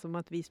känns som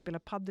att vi spelar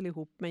paddel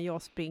ihop, men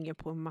jag springer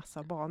på en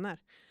massa banor.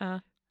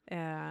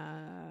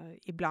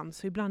 Ibland,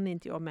 så ibland är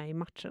inte jag med i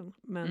matchen,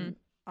 men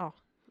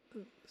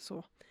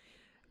så.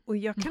 Och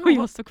jag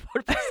står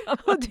kvar på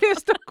samma och du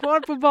står kvar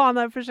på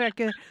banan och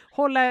försöker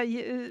hålla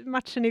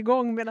matchen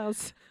igång medan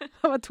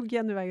vad tog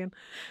jag nu vägen?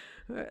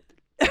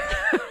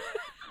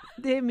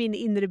 Det är min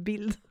inre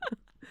bild.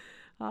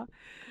 Ja.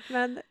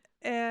 Men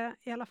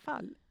i alla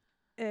fall.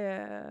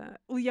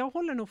 Och jag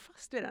håller nog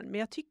fast vid den. Men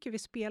jag tycker vi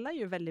spelar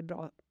ju väldigt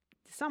bra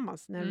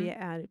tillsammans när vi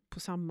är på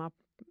samma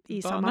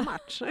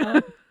match.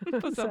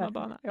 På samma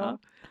bana.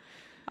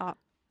 Ja,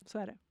 så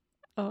är det.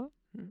 Ja.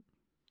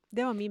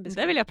 Det var min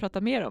beskrivning. Det vill jag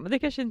prata mer om. Men det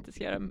kanske inte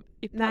ska göra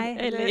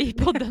i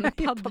podden.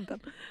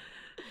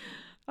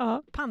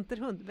 Ja.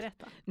 Panterhund,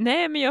 berätta.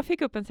 Nej, men jag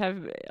fick upp en så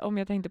här, om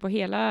jag tänkte på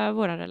hela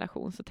vår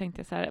relation så tänkte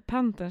jag så här,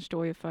 pantern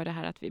står ju för det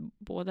här att vi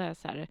båda är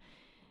så här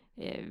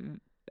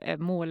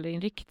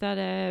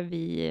målinriktade,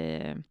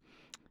 vi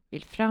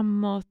vill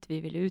framåt,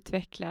 vi vill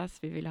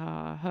utvecklas, vi vill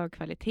ha hög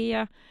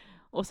kvalitet.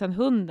 Och sen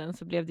hunden,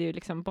 så blev det ju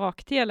liksom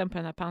bakdelen på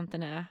den här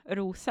pantern är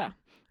Rosa.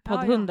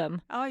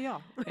 Poddhunden.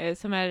 Ja.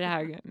 Som är det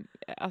här,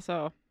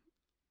 alltså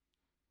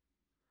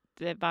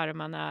det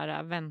varma,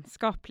 nära,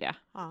 vänskapliga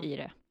i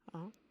det.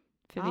 Ja.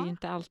 För vi är ju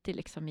inte alltid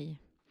liksom i...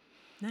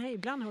 Nej,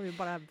 ibland har vi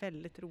bara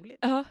väldigt roligt.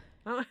 Ja.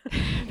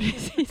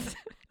 Precis.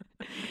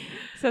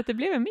 Så att det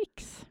blev en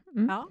mix.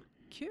 Ja,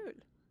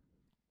 kul.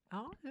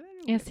 Ja, det var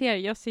roligt.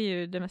 Jag ser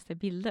ju det mesta i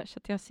bilder, så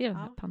att jag ser den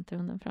här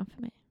panterhunden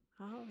framför mig.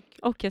 Ja,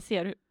 och jag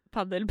ser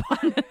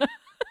paddelbanorna.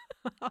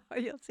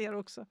 Jag ser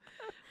också.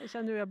 Jag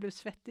känner hur jag blev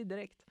svettig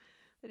direkt.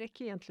 Det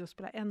räcker egentligen att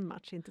spela en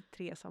match, inte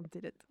 3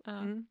 samtidigt.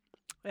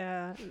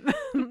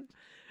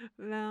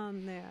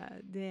 Men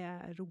det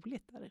är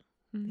roligt där.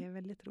 Det är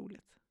väldigt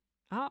roligt.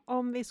 Ja,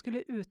 om vi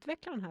skulle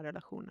utveckla den här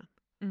relationen.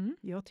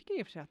 Jag tycker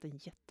i och för sig att den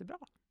är jättebra.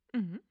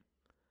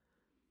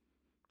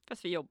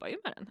 Fast vi jobbar ju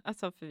med den.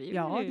 Alltså, för vi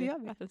vill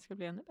ju att den ska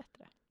bli ännu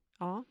bättre.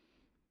 Ja.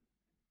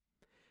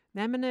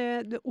 Nej, men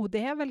och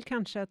det är väl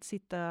kanske att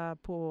sitta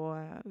på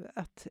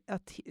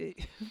att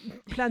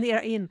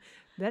planera in.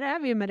 Där är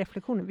vi med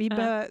reflektionen.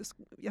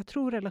 Jag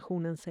tror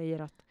relationen säger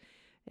att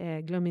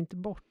glöm inte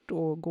bort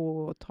att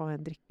gå och ta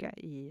en dricka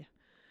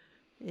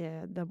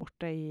där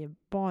borta i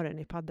baren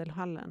i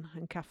paddelhallen.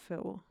 En kaffe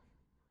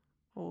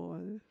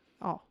och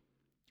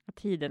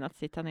tiden att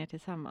sitta ner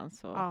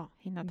tillsammans och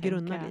hinna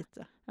grunna tänka.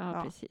 lite.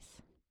 Ja,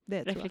 precis.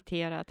 Det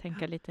reflektera,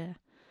 tänka lite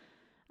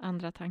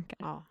andra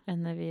tankar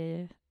än när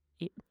vi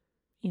är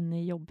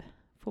inne i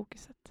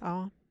jobbfokuset.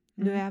 Ja,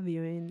 nu är vi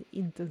ju i en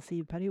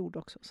intensiv period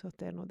också, så att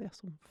det är nog det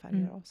som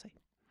färgar av sig.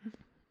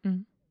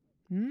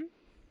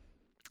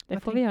 Det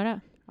får vi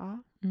göra.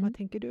 Ja. Vad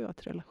tänker du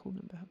att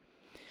relationen behöver?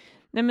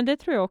 Nej, men det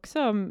tror jag också.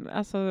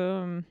 Alltså,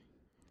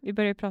 vi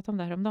började prata om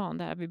det här om dagen.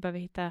 Där vi behöver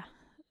hitta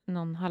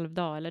någon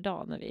halvdag eller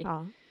dag när vi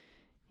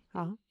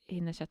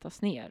hinner sätta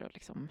oss ner och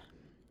liksom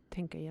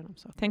tänka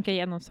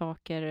igenom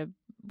saker.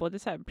 Både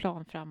så här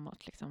plan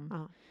framåt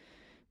liksom.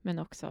 Men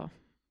också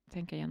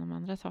tänka igenom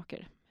andra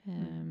saker.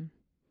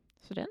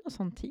 Så det är en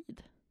sån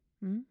tid.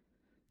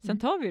 Sen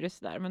tar vi det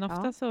sådär. Men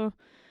ofta så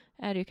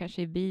är det ju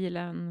kanske i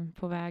bilen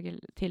på väg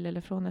till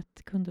eller från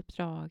ett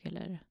kunduppdrag.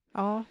 Eller...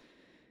 Ja,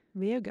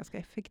 vi är ju ganska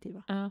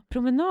effektiva. Ja,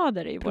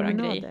 promenader är ju våran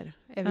grej. Promenader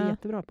är vi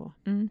jättebra på.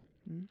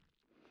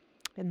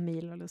 1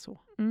 mil eller så.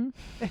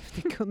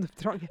 Efter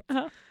kunduppdraget.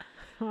 Ja.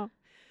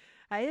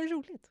 Det är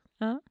roligt.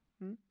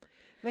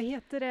 Vad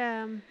heter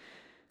det?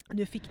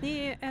 Nu fick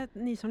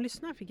ni som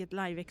lyssnar fick ett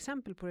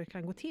live-exempel på hur det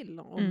kan gå till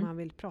om man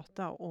vill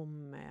prata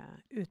om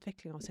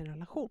utveckling av sin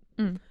relation.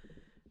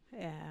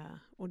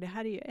 Och det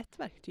här är ju ett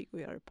verktyg att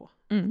göra det på.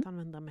 Att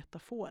använda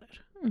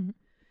metaforer.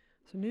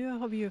 Så nu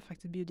har vi ju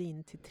faktiskt bjudit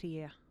in till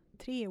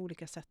 3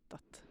 olika sätt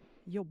att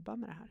jobba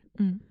med det här.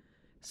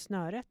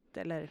 Snöret,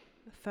 eller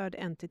third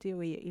entity,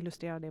 och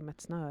illustrera det med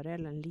ett snöre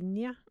eller en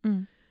linje.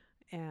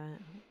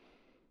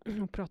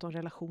 Och prata om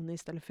relationer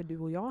istället för du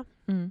och jag.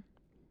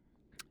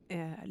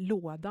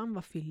 Lådan,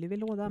 vad fyller vi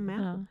lådan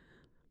med?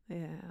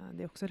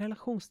 Det är också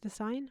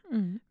relationsdesign.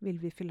 Vill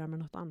vi fylla med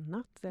något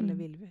annat? Eller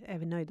är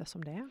vi nöjda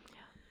som det är?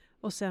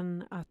 Och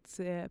sen att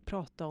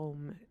prata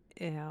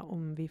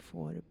om vi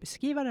får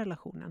beskriva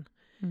relationen.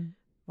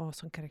 Vad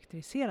som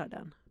karaktäriserar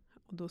den.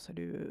 Och då sa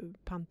du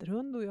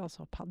panterhund och jag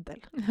sa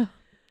paddel.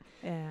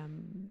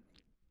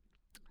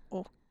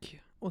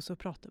 Och så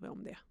pratade vi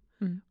om det.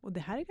 Och det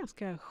här är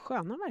ganska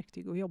sköna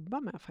verktyg att jobba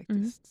med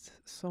faktiskt.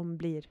 Som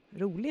blir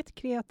roligt,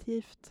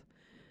 kreativt,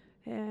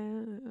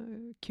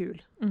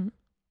 kul.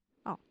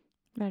 Ja,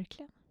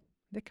 verkligen.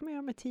 Det kan man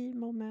göra med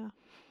team och med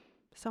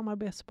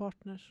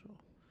samarbetspartners.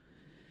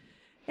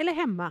 Eller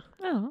hemma.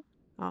 Ja.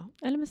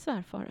 Eller med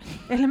svärfar.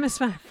 Eller med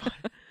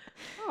svärfar.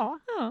 Ja.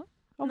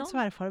 Om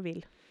svärfar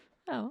vill.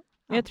 Ja.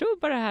 Men jag tror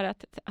bara det här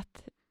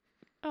att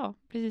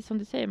precis som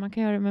du säger, man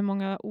kan göra det med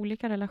många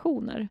olika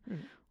relationer.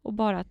 Och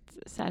bara att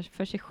så här,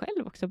 för sig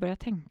själv också börja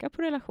tänka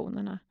på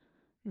relationerna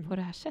på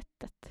det här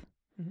sättet.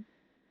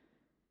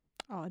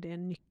 Ja, det är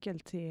en nyckel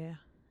till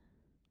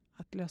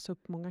att lösa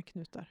upp många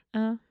knutar.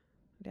 Ja.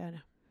 Det är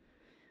det.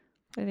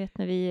 Jag vet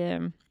när vi,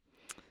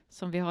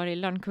 som vi har i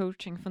Learn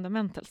Coaching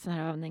Fundamentals, den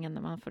här övningen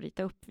när man får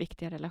rita upp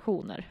viktiga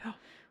relationer. Ja.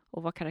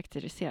 Och vad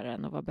karaktäriserar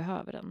den och vad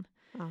behöver den?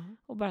 Ja.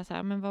 Och bara så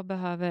här, men vad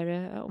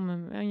behöver,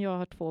 om jag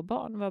har 2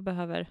 barn, vad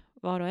behöver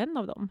var och en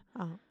av dem?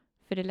 Ja.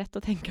 För det är lätt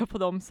att tänka på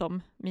dem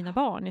som mina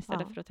barn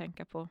istället för att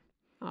tänka på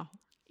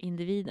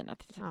individerna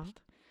till exempel.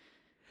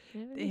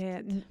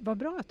 Det var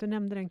bra att du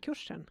nämnde den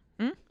kursen.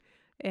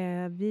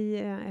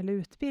 Eller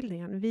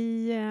utbildningen.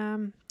 Vi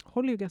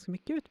håller ju ganska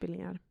mycket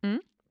utbildningar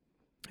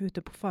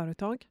ute på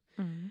företag.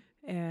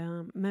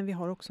 Men vi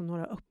har också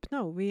några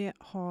öppna och vi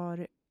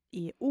har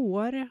i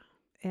år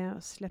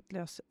släppt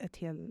lös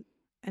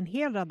en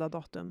hel radda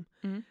datum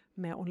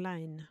med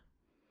online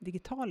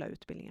digitala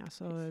utbildningar.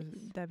 Så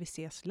där vi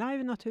ses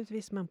live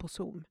naturligtvis, men på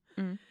Zoom.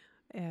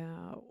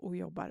 Och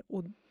jobbar.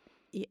 Och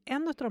i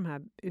en av de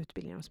här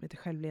utbildningarna som heter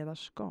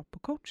självledarskap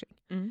och coaching,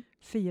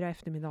 4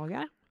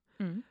 eftermiddagar,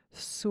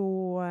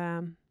 så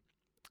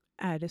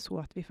är det så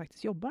att vi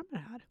faktiskt jobbar med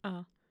det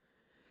här.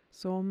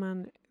 Så om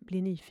man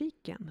blir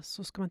nyfiken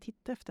så ska man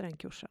titta efter den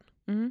kursen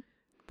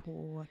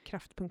på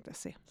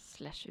kraft.se.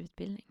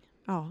 /utbildning.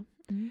 Ja.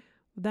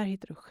 Och där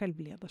hittar du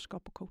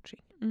självledarskap och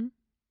coaching.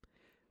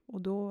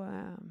 Och då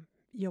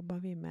jobbar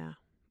vi med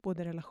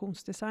både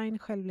relationsdesign,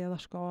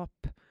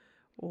 självledarskap,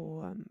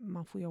 och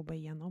man får jobba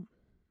igenom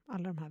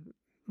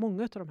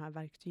många av de här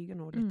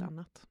verktygen och lite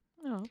annat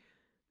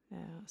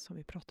som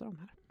vi pratar om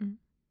här.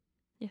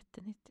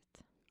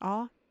 Jättenyttigt.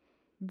 Ja,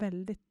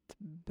 väldigt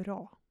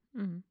bra.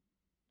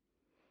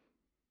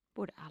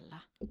 Borde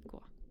alla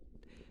gå?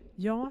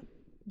 Ja,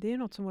 det är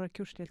något som våra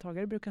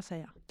kursdeltagare brukar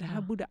säga. Det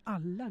här borde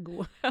alla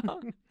gå.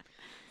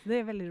 Det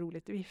är väldigt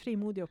roligt. Vi är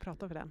frimodiga att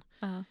prata för den.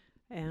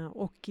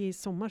 Och i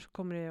sommar så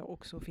kommer det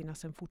också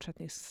finnas en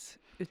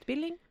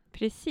fortsättningsutbildning.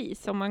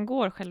 Precis, om man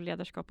går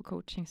självledarskap och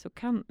coaching så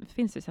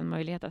finns det en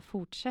möjlighet att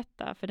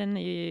fortsätta. För den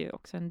är ju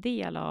också en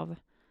del av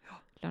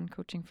Learn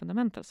Coaching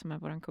Fundamentals som är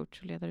vår coach-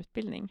 och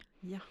ledarutbildning.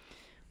 Ja.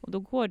 Och då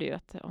går det ju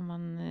att om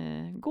man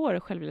går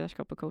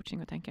självledarskap och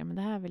coaching och tänker men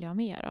det här vill jag ha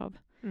mer av.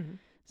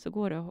 Så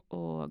går det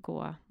att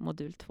gå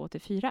modul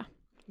 2-4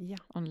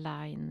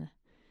 online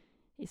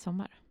i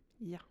sommar.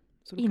 Ja.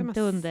 Så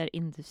inte under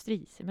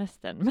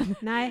industrisemestern.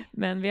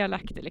 Men vi har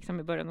lagt det liksom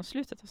i början och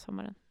slutet av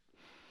sommaren.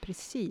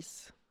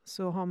 Precis.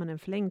 Så har man en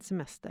förlängd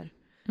semester.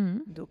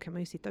 Då kan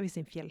man ju sitta vid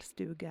sin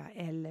fjällstuga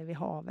eller vid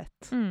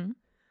havet.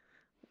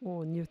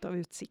 Och njuta av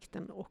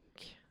utsikten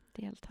och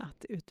delta.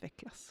 Att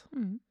utvecklas.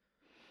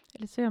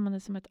 Eller så gör man det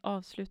som ett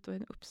avslut och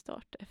en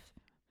uppstart.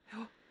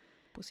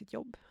 På sitt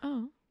jobb.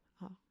 Ja.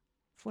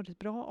 Får ett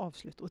bra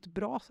avslut och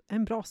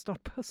en bra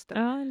start på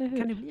hösten. Ja, eller hur?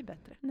 Kan det bli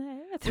bättre?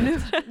 Nej, jag tror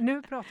inte.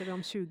 Nu pratar vi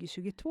om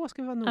 2022,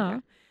 ska vi vara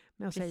noga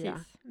med att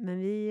säga. Men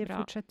vi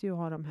fortsätter ju att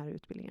ha de här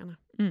utbildningarna.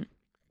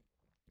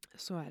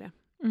 Så är det.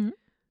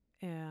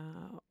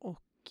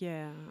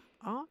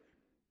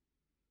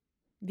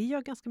 Vi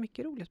gör ganska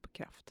mycket roligt på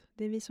Kraft.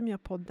 Det är vi som gör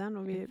podden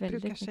och vi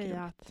brukar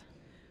säga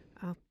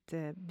att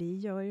vi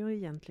gör ju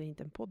egentligen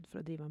inte en podd för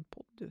att driva en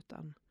podd,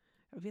 utan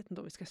jag vet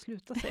inte om vi ska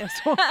sluta säga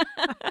så.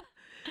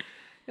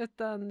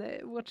 Utan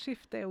vårt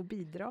syfte är att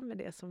bidra med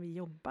det som vi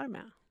jobbar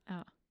med.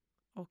 Ja.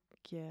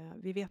 Och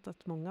vi vet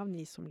att många av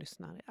ni som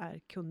lyssnar är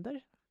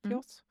kunder till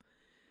oss.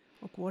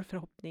 Och vår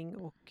förhoppning,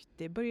 och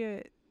det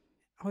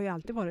har ju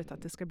alltid varit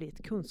att det ska bli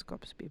ett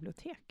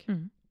kunskapsbibliotek.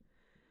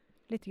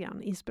 Lite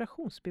grann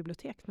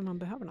inspirationsbibliotek när man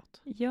behöver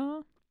något.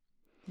 Ja,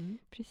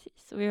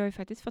 precis. Och vi har ju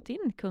faktiskt fått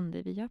in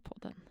kunder via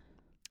podden.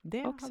 Det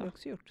har vi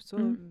också gjort. Så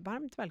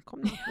varmt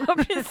välkomna. Ja,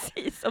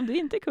 precis. Om du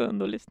inte är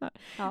kund och lyssnar.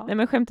 Ja. Nej,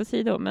 men skämt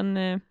åsido.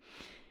 Men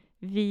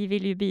vi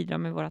vill ju bidra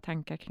med våra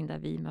tankar kring det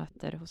vi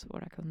möter hos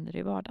våra kunder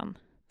i vardagen.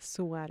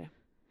 Så är det.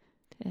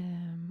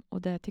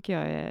 Och det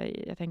tycker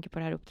jag tänker på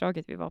det här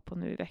uppdraget vi var på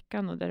nu i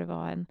veckan. Och där det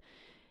var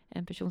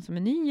en person som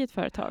är ny i ett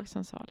företag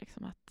som sa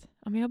liksom att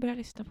men jag börjar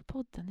lyssna på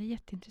podden. Det är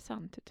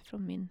jätteintressant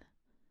utifrån min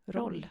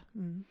roll.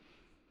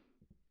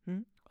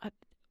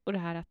 Och det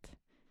här att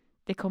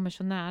det kommer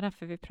så nära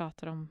för vi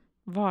pratar om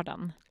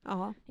vardagen.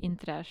 Ja.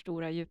 Inte där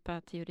stora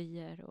djupa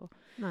teorier.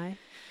 Nej.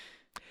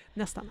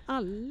 Nästan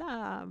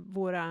alla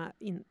våra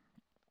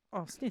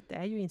avsnitt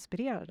är ju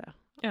inspirerade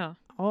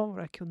av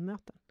våra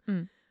kundmöten.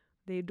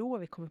 Det är då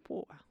vi kommer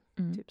på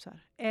typ så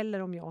här. Eller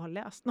om jag har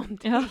läst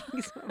någonting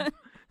som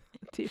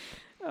Typ.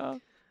 Ja.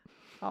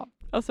 Ja.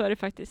 Och så är det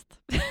faktiskt.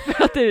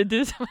 För att det är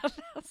du som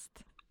har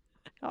läst.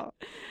 Ja.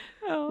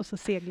 Ja. Och så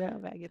seglar jag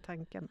iväg i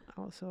tanken.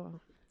 Och så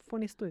får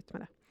ni stå ut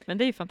med det. Men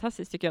det är ju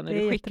fantastiskt tycker jag när Det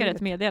är du skickar ett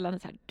jätteroligt. meddelande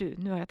så här, du,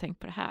 nu har jag tänkt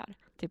på det här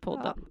till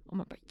podden. Ja. Och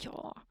man bara,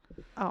 ja.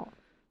 Ja,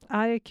 det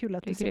är kul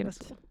att Det du är ser det grymt.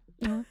 så.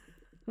 Ja.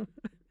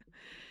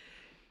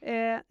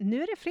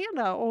 Nu är det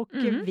fredag och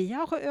vi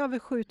har över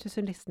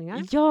 7000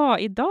 lyssningar. Ja,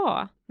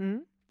 idag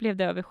Mm. blev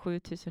det över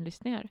 7000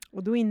 lyssningar.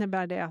 Och då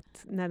innebär det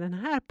att när den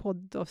här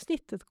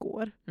poddavsnittet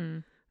går,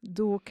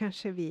 då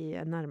kanske vi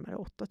är närmare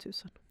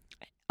 8000.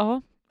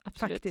 Ja,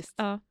 absolut. Faktiskt.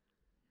 Ja.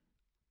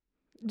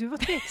 Du var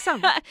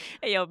tveksam.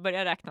 Jag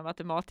började räkna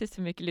matematiskt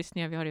hur mycket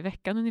lyssningar vi har i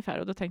veckan ungefär.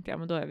 Och då tänkte jag,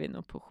 men då är vi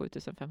nog på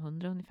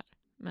 7500 ungefär.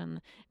 Men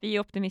vi är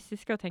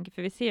optimistiska och tänker,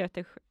 för vi ser att det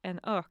är en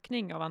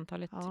ökning av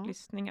antalet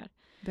lyssningar.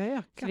 Det har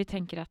ökat. Så vi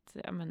tänker att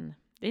ja, men,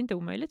 det är inte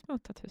omöjligt med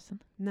 8000.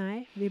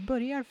 Nej, vi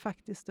börjar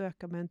faktiskt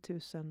öka med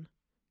 1000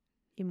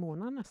 i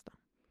månaden nästan.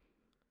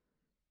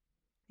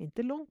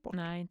 Inte långt bort.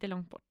 Nej, inte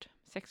långt bort.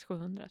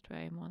 600-700 tror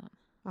jag i månaden.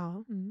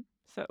 Ja.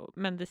 Så,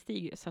 men det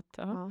stiger så att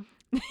Ja.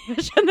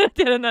 jag känner att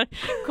jag är den där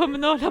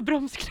kommunala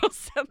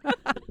bromsklossen.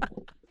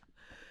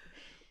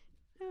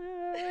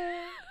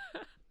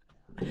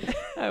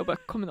 Jag har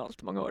jobbat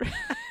kommunalt många år.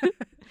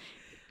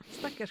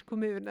 Stackars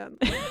kommunen.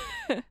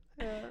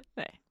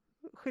 Nej.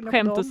 Skylla på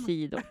Skämt dem.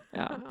 åsido.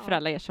 Ja, för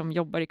alla er som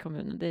jobbar i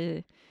kommunen.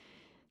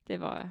 Det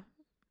var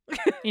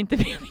inte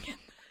meningen.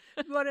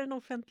 Var det en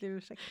offentlig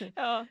ursäkt nu?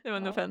 Ja, det var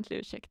en offentlig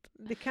ursäkt.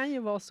 Det kan ju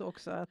vara så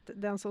också att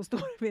den som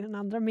står vid den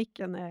andra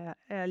micken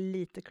är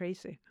lite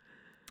crazy.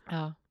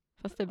 Ja,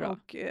 fast det är bra.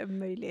 Och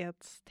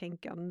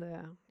möjlighetstänkande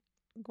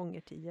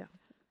gånger 10.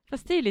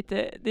 Fast det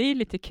är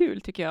lite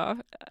kul tycker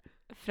jag.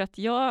 För att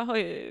jag har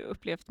ju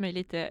upplevt mig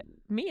lite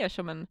mer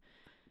som en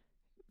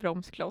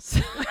bromskloss.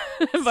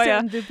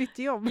 Sen du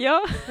bytte jobb.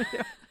 Ja.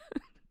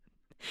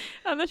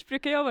 Annars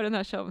brukar jag vara den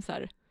här som så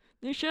här,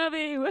 nu kör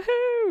vi,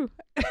 woohoo!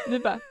 Nu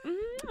bara,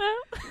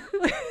 ja.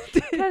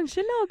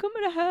 Kanske lagom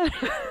med det här.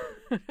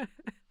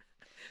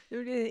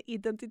 Nu blir det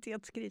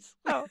identitetskris.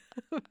 Ja.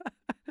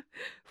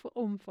 Får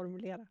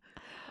omformulera.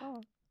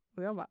 Ja.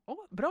 Och jag bara,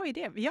 bra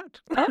idé, vi gör det.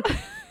 Ja.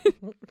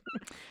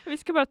 Vi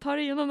ska bara ta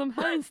det igenom de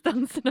här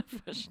instanserna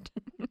först.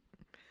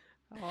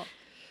 Ja.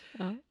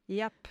 Ja.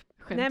 Japp.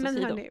 Skämt Nej men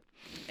åsido.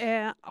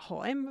 hörni,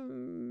 ha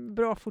en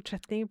bra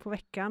fortsättning på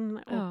veckan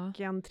och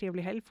en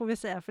trevlig helg får vi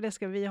säga, för det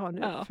ska vi ha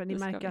nu, för ni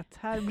märker att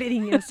här blir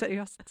inget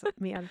seriöst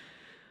mer.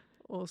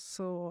 Och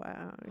så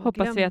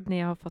hoppas vi att ni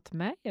har fått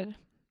med er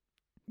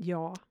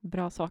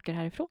bra saker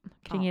härifrån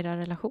kring era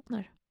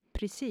relationer.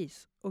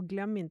 Precis, och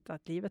glöm inte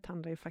att livet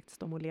handlar ju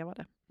faktiskt om att leva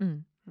det.